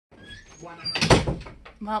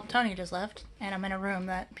Well, Tony just left, and I'm in a room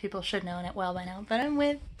that people should know it well by now, but I'm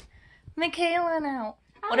with Michaela now.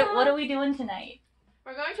 What are we doing tonight?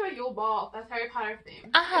 We're going to a Yule ball. That's Harry Potter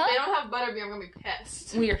themed. Uh-huh. If they don't have butterbeer, I'm gonna be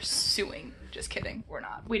pissed. We are suing. Just kidding. We're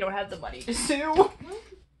not. We don't have the money to sue.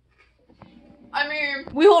 I mean,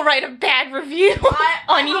 we will write a bad review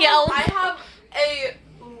on Yelp. I have a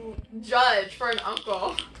judge for an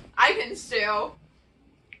uncle. I can sue.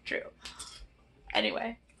 True.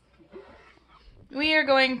 Anyway. We are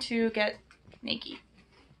going to get naked.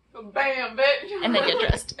 Bam, bitch. And then get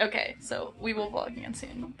dressed. Okay, so we will vlog again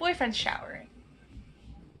soon. Boyfriend's showering.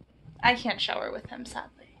 I can't shower with him,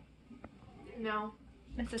 sadly. No.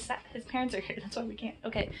 His parents are here, that's why we can't.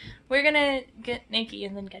 Okay, we're gonna get naked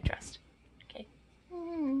and then get dressed. Okay.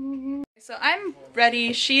 So I'm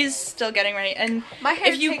ready. She's still getting ready. And my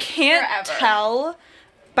hair if you can't tell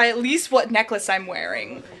by at least what necklace I'm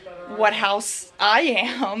wearing, what house I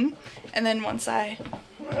am, and then once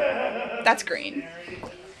that's green.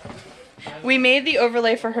 We made the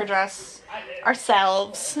overlay for her dress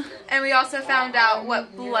ourselves. And we also found out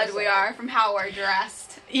what blood we are from how we're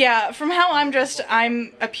dressed. Yeah, from how I'm dressed,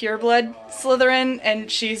 I'm a pureblood Slytherin, and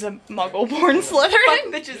she's a muggle-born Slytherin. Fuck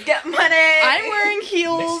bitches get money! I'm wearing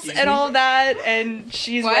heels and all of that, and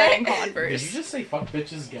she's wearing Converse. Did you just say fuck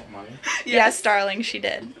bitches get money? Yes, darling, she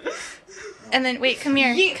did. And then, wait, come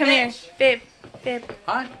here. Come here. Babe.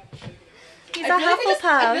 Hi. He's a I feel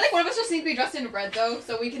Hufflepuff. like one of us just need to be dressed in red, though,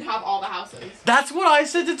 so we can have all the houses. That's what I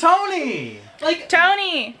said to Tony! Like,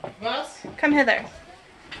 Tony! What? Come hither.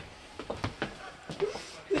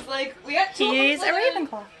 Cause like, we got two He's a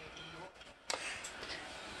Ravenclaw.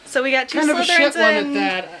 So we got two Kind of a Slytherins shit one at and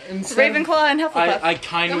that. Ravenclaw and Hufflepuff. I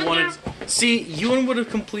kind of wanted to... See, Ewan would have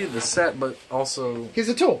completed the set, but also... He's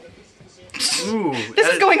a tool. Ooh. This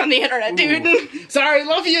is going on the internet, dude. Sorry,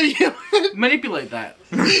 love you. Manipulate that.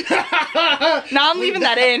 No, I'm leaving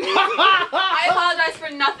that in. I apologize for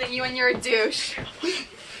nothing, you and you're a douche.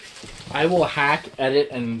 I will hack, edit,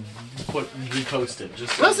 and repost it.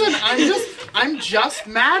 Just so Listen, I'm just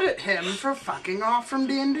mad at him for fucking off from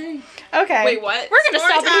D&D. Okay. Wait, what? We're gonna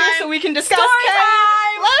Story stop it here time. so we can discuss. Story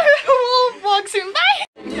time. We'll vlog soon. Bye.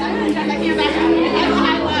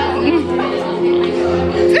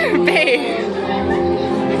 Babe.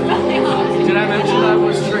 Did I mention I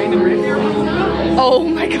was trained in rapier? Oh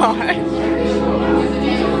my god.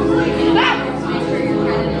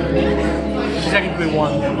 She's technically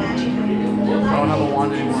one. I don't have a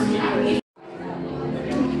wand anymore.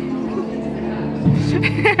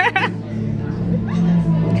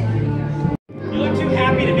 You look too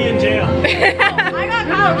happy to be in jail. I got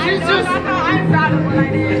caught. I'm proud of what I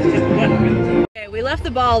did. Okay, we left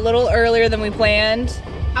the ball a little earlier than we planned.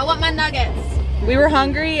 I want my nuggets. We were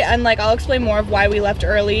hungry, and like I'll explain more of why we left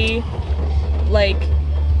early, like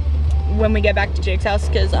when we get back to Jake's house,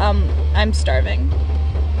 because I'm starving.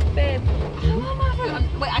 Babe.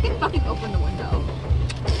 Wait, I can fucking open the window.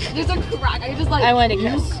 There's a crack. I can just like. I want to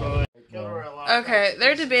kiss. Okay, Okay,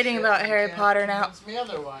 they're debating about Harry Potter now. me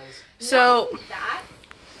otherwise. So, That?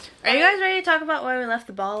 are you guys ready to talk about why we left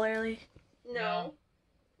the ball early? No.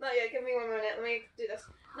 Not yet. Give me 1 minute. Let me do this.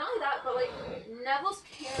 Not only that, but like Neville's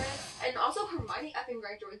parents and also Hermione effing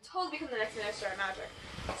Granger would totally become the next Minister of Magic.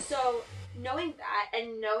 So knowing that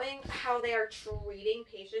and knowing how they are treating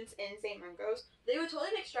patients in St. Mungo's, they would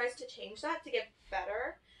totally make strides to change that to get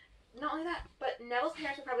better. Not only that, but Neville's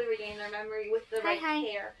parents would probably regain their memory with the right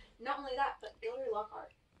care. Not only that, but Gilderoy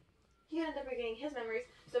Lockhart. He ended up regaining his memories.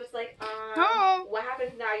 So it's like, Oh. what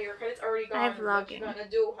happens now? Your credit's already gone. I'm What you vlogging. gonna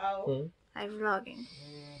do, ho? I'm vlogging.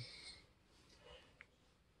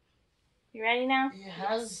 You ready now? He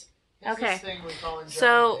has Okay. this thing we call in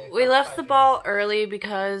So German, we left the ball early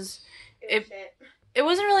because It was shit. it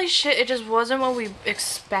wasn't really shit. It just wasn't what we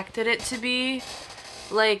expected it to be.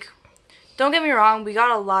 Like, don't get me wrong, we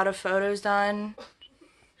got a lot of photos done.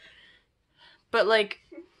 But like,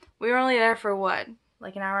 we were only there for what?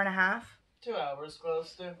 Like an hour and a half? 2 hours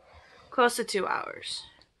close to. Close to 2 hours.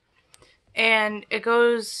 And it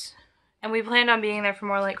goes, and we planned on being there for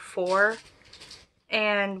more like 4.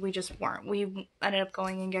 And we just weren't. We ended up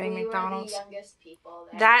going and getting McDonald's. We were the youngest people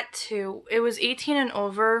there. That too. It was 18 and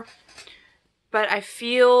over. But I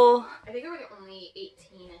feel... I think we were the only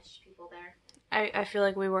 18-ish people there. I feel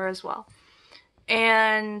like we were as well.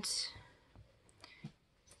 And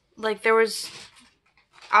like there was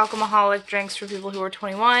alcoholic drinks for people who were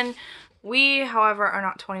 21. We, however, are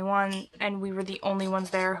not 21, and we were the only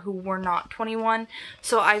ones there who were not 21.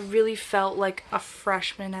 So I really felt like a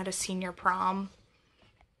freshman at a senior prom.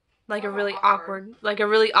 Like a really awkward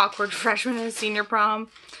freshman at a senior prom.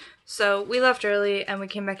 So we left early and we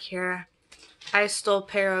came back here. I stole a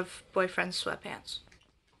pair of boyfriend's sweatpants.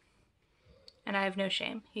 And I have no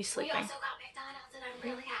shame. He's sleeping. We also got McDonald's and I'm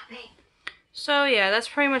really happy. So yeah, that's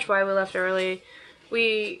pretty much why we left early.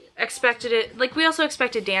 We expected it, like we also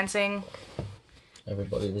expected dancing.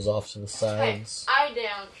 Everybody was off to the sides. I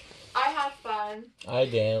danced. I had fun. I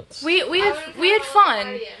danced. We had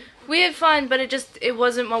fun. We had fun, but it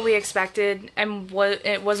wasn't what we expected, and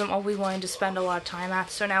it wasn't what we wanted to spend a lot of time at.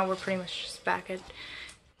 So now we're pretty much just back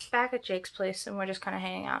at Jake's place, and we're just kind of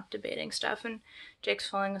hanging out, debating stuff. And Jake's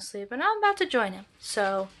falling asleep, and I'm about to join him.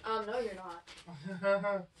 So. No, you're not.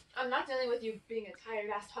 I'm not dealing with you being a tired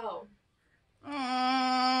ass hoe.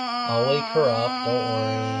 I'll wake her up. Don't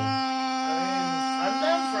worry. I'm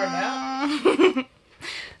down for a nap.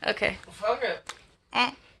 Okay. Fuck it.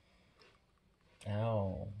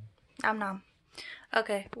 Ow. I'm numb.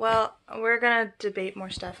 Okay, well, we're gonna debate more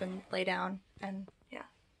stuff and lay down, and yeah.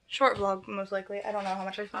 Short vlog, most likely. I don't know how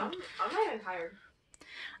much I filmed. I'm not even tired.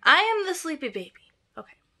 I am the sleepy baby.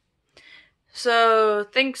 Okay. So,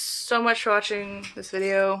 thanks so much for watching this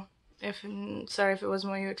video. Sorry if it wasn't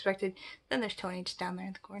what you expected. Then there's Tony just down there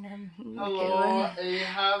in the corner. Hello, I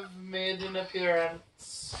have made an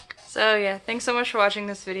appearance. So yeah, thanks so much for watching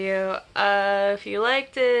this video. If you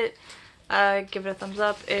liked it, give it a thumbs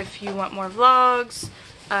up. If you want more vlogs,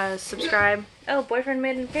 subscribe. Oh, boyfriend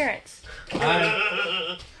made an appearance.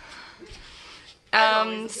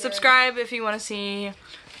 Subscribe if you want to see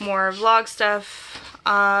more vlog stuff.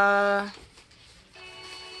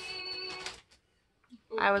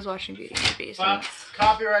 I was watching Beauty and the Beast.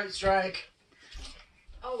 Copyright strike.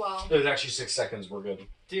 Oh well. It was actually 6 seconds. We're good.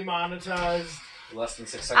 Demonetized. Less than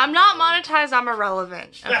 6 seconds. I'm not monetized. I'm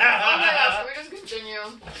irrelevant. Okay. Oh my gosh, we just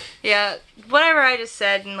continue. Yeah, whatever I just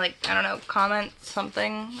said, and like I don't know, comment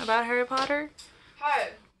something about Harry Potter. Hi.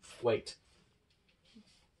 Wait.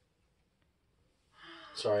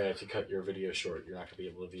 Sorry, I have to cut your video short. You're not going to be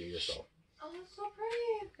able to view yourself. Oh, it's so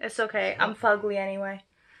pretty. It's okay. I'm fugly anyway.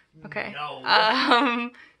 Okay. No.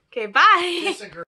 Okay. Bye. Disagree.